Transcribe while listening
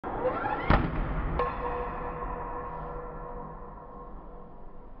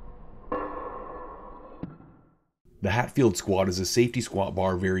The Hatfield squat is a safety squat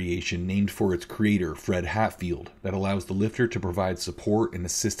bar variation named for its creator, Fred Hatfield, that allows the lifter to provide support and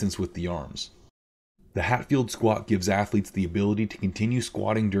assistance with the arms. The Hatfield squat gives athletes the ability to continue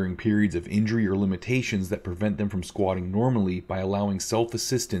squatting during periods of injury or limitations that prevent them from squatting normally by allowing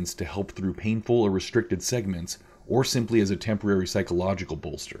self-assistance to help through painful or restricted segments, or simply as a temporary psychological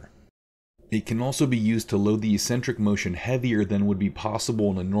bolster. It can also be used to load the eccentric motion heavier than would be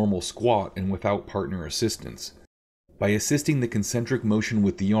possible in a normal squat and without partner assistance. By assisting the concentric motion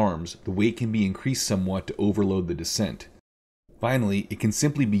with the arms, the weight can be increased somewhat to overload the descent. Finally, it can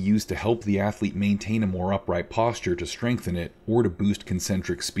simply be used to help the athlete maintain a more upright posture to strengthen it or to boost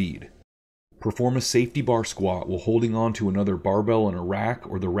concentric speed. Perform a safety bar squat while holding on to another barbell in a rack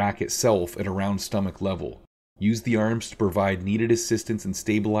or the rack itself at around stomach level. Use the arms to provide needed assistance in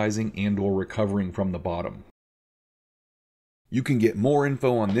stabilizing and/or recovering from the bottom. You can get more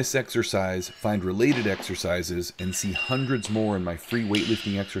info on this exercise, find related exercises, and see hundreds more in my free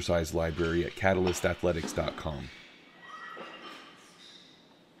weightlifting exercise library at catalystathletics.com.